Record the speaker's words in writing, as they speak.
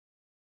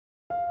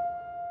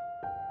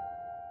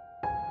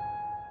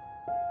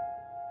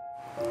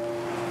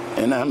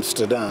in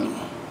Amsterdam.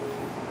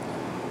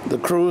 The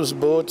cruise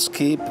boats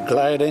keep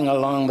gliding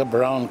along the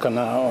brown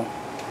canal,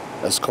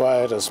 as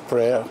quiet as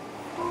prayer.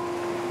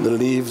 The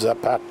leaves are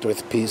packed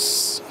with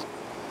peace.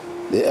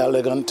 The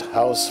elegant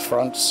house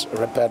fronts,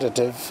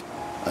 repetitive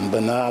and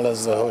banal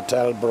as the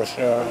hotel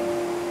brochure,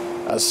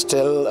 as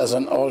still as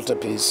an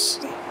altarpiece.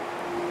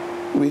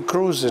 We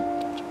cruised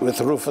it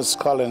with Rufus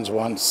Collins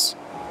once,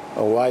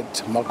 a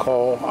white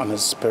macaw on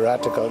his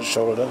piratical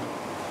shoulder.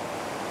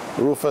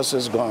 Rufus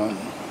is gone.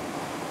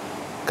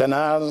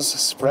 Canals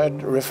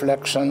spread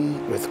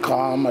reflection with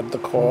calm at the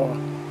core.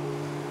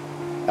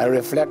 I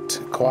reflect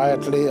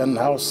quietly on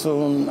how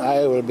soon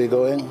I will be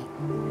going.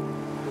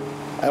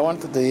 I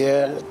wanted the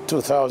year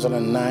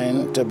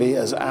 2009 to be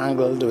as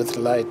angled with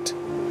light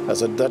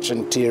as a Dutch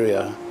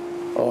interior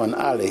or an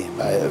alley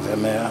by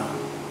Vermeer,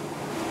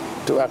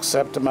 to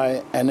accept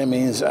my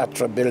enemy's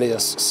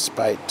atrabilious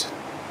spite,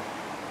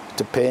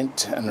 to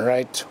paint and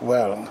write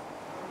well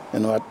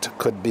in what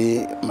could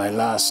be my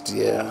last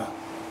year.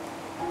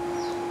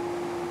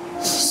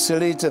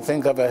 Silly to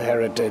think of a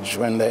heritage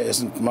when there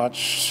isn't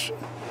much,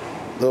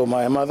 though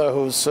my mother,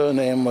 whose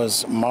surname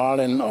was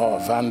Marlin or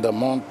Van der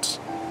Mont,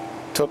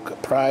 took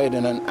pride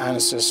in an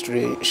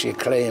ancestry she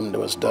claimed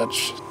was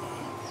Dutch.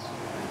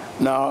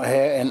 Now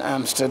here in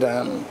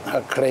Amsterdam,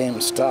 her claim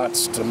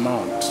starts to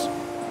mount,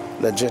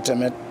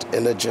 legitimate,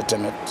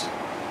 illegitimate.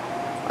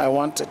 I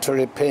want to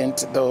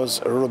repaint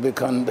those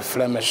rubicund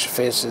Flemish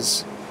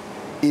faces,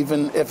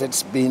 even if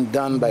it's been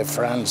done by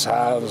Frans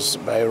Hals,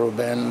 by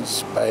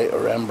Rubens, by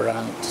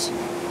Rembrandt.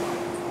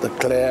 The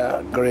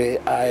clear gray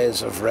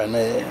eyes of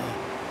René,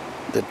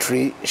 the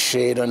tree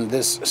shade on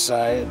this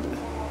side,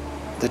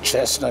 the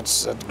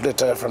chestnuts that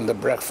glitter from the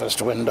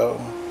breakfast window.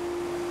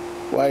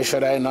 Why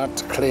should I not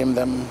claim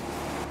them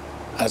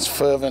as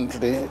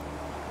fervently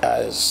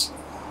as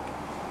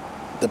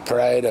the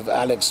pride of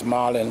Alex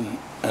Marlin,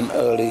 an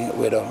early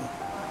widow,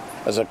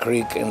 as a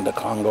creek in the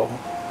Congo,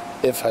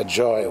 if her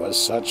joy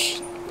was such?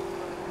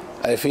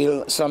 I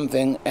feel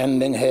something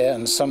ending here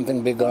and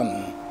something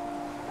begun.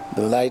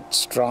 The light,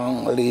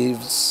 strong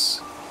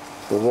leaves,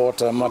 the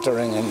water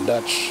muttering in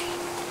Dutch,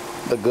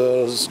 the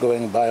girls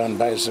going by on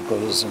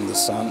bicycles in the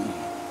sun.